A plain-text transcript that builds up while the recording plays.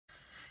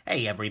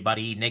Hey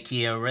everybody, Nick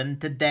here, and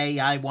today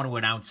I want to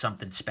announce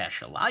something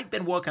special. I've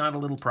been working on a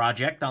little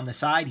project on the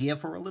side here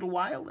for a little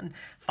while, and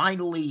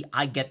finally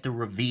I get to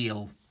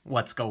reveal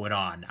what's going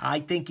on.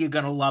 I think you're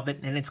going to love it,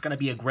 and it's going to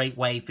be a great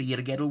way for you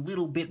to get a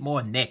little bit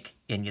more Nick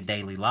in your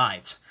daily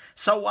lives.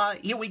 So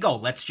here we go.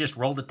 Let's just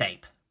roll the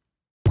tape.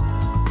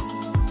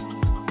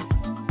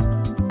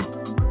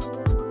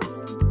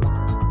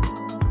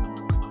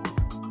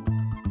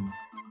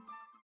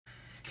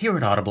 Here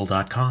at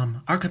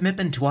Audible.com, our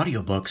commitment to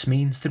audiobooks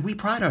means that we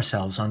pride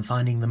ourselves on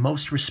finding the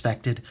most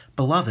respected,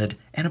 beloved,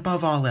 and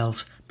above all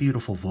else,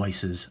 beautiful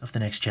voices of the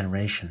next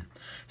generation.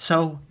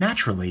 So,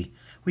 naturally,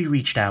 we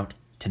reached out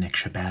to Nick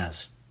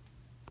Shabazz.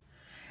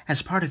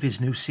 As part of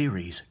his new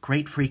series,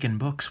 Great Freakin'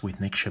 Books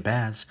with Nick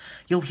Shabazz,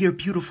 you'll hear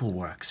beautiful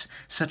works,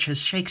 such as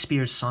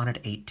Shakespeare's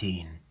Sonnet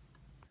 18.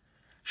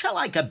 Shall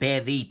I compare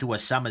thee to a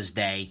summer's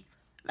day?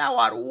 Thou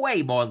art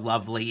way more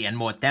lovely and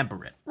more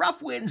temperate.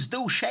 Rough winds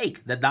do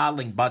shake the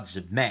darling buds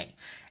of May,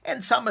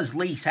 and summer's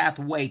lease hath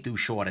way too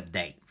short a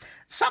date.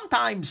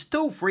 Sometimes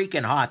too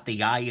freaking hot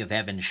the eye of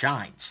heaven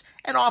shines,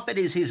 and often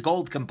is his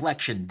gold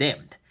complexion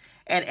dimmed.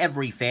 And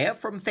every fair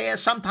from fair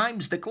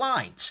sometimes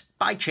declines,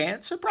 by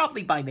chance or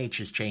probably by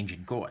nature's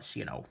changing course,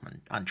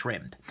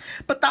 untrimmed.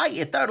 But thy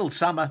eternal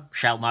summer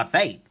shall not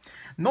fade,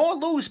 nor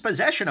lose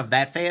possession of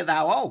that fair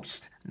thou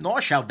owest.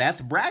 Nor shall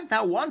death brag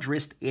thou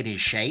wanderest in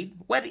his shade,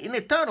 when in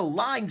eternal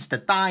lines to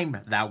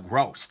time thou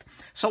growest.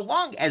 So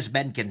long as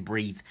men can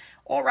breathe,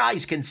 or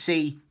eyes can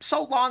see,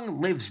 so long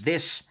lives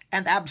this,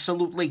 and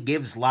absolutely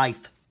gives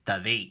life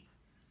to thee.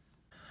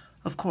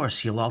 Of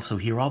course, you'll also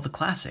hear all the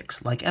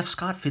classics, like F.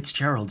 Scott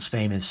Fitzgerald's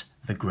famous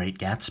The Great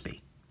Gatsby.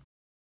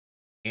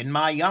 In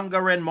my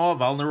younger and more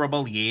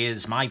vulnerable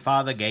years, my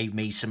father gave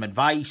me some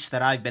advice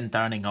that I've been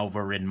turning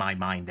over in my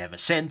mind ever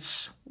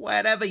since.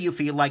 Whenever you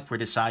feel like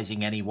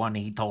criticizing anyone,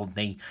 he told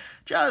me,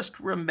 just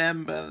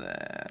remember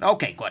that.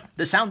 Okay, good.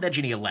 The sound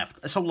engineer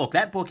left. So look,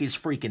 that book is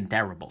freaking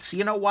terrible. So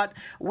you know what?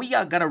 We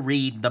are gonna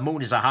read The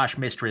Moon is a Harsh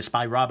Mistress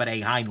by Robert A.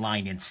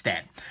 Heinlein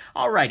instead.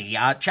 Alrighty,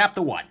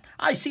 Chapter 1.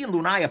 I see in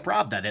Lunaya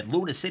Pravda that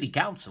Luna City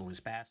Council is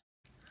passed.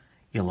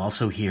 You'll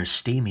also hear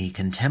steamy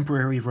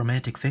contemporary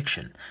romantic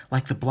fiction,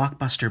 like the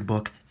blockbuster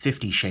book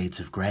 50 Shades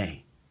of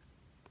Grey.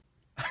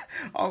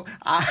 Oh,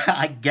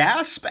 I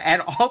gasp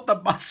and all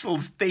the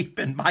muscles deep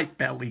in my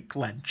belly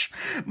clench.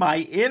 My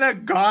inner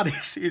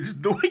goddess is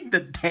doing the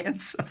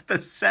dance of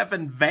the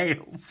seven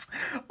veils.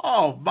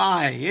 Oh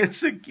my,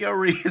 it's a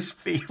curious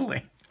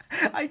feeling.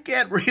 I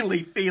can't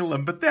really feel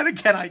them, but then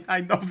again,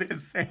 I know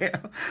they're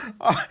there.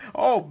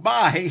 Oh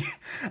my,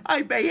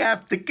 I may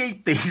have to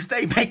keep these.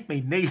 They make me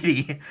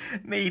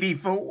needy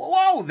for,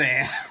 whoa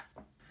there.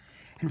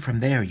 And from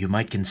there, you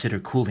might consider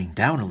cooling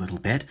down a little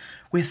bit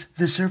with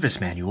the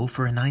service manual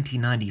for a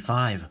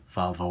 1995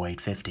 Volvo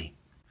 850.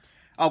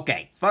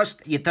 Okay,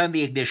 first you turn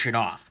the ignition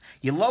off.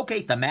 You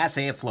locate the mass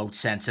airflow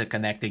sensor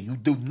connector. You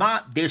do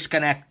not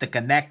disconnect the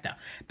connector.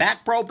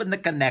 Back probe in the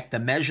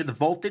connector, measure the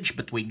voltage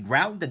between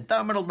ground and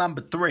terminal number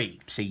 3.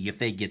 See your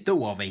figure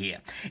 2 over here.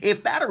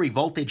 If battery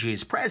voltage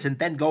is present,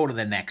 then go to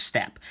the next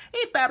step.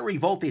 If battery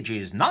voltage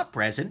is not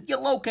present, you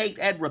locate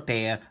and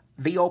repair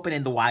the open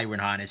in the wiring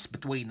harness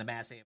between the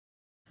mass airflow.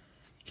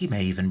 He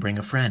may even bring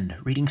a friend,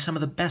 reading some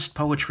of the best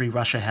poetry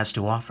Russia has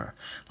to offer,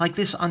 like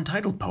this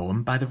untitled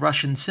poem by the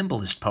Russian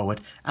symbolist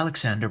poet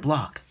Alexander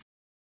Blok.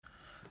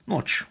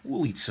 Ночь,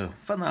 улица,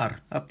 фонарь,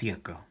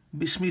 аптека,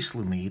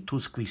 бессмысленный и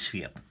тусклый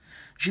свет.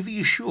 Живи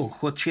еще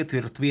хоть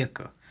четверть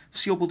века,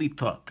 все будет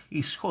так,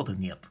 исхода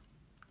нет.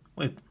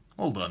 Wait,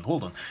 hold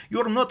on.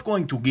 You're not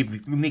going to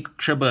give Nick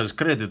Shabazz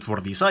credit for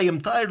this. I am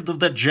tired of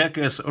that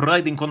jackass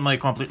riding on my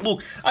complete...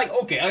 Look,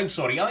 I'm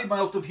sorry, I'm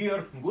out of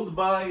here.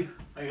 Goodbye.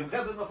 I have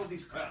had enough of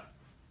this crap.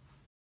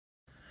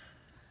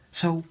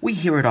 So, we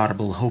here at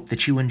Audible hope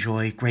that you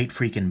enjoy Great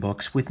Freakin'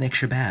 Books with Nick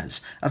Shabazz,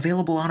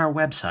 available on our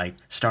website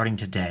starting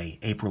today,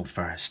 April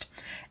 1st.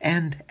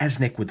 And, as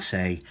Nick would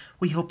say,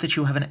 we hope that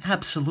you have an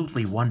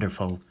absolutely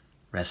wonderful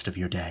rest of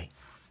your day.